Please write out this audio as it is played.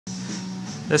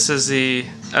This is the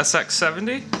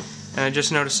SX-70, and I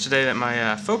just noticed today that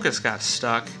my focus got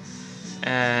stuck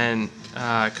and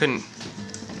I couldn't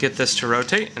get this to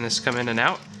rotate and this come in and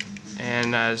out.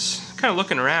 And I was kind of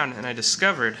looking around and I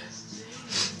discovered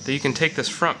that you can take this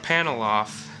front panel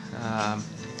off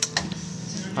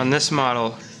on this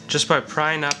model just by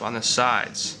prying up on the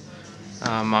sides.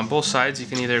 On both sides you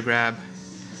can either grab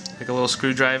like a little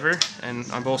screwdriver and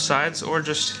on both sides, or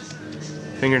just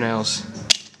fingernails.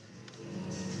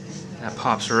 That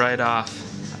pops right off.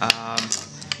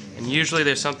 And usually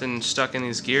there's something stuck in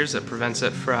these gears that prevents it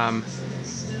from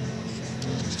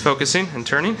focusing and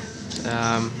turning.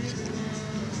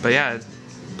 But yeah,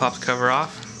 pop the cover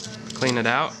off, clean it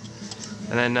out,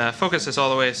 and then focus this all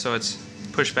the way so it's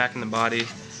pushed back in the body.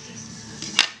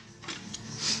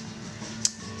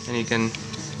 And you can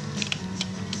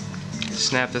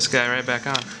snap this guy right back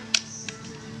on.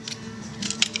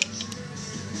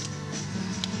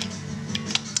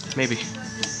 Maybe.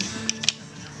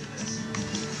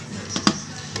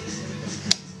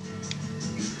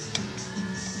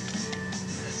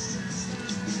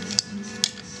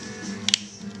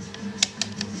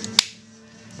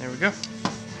 There we go.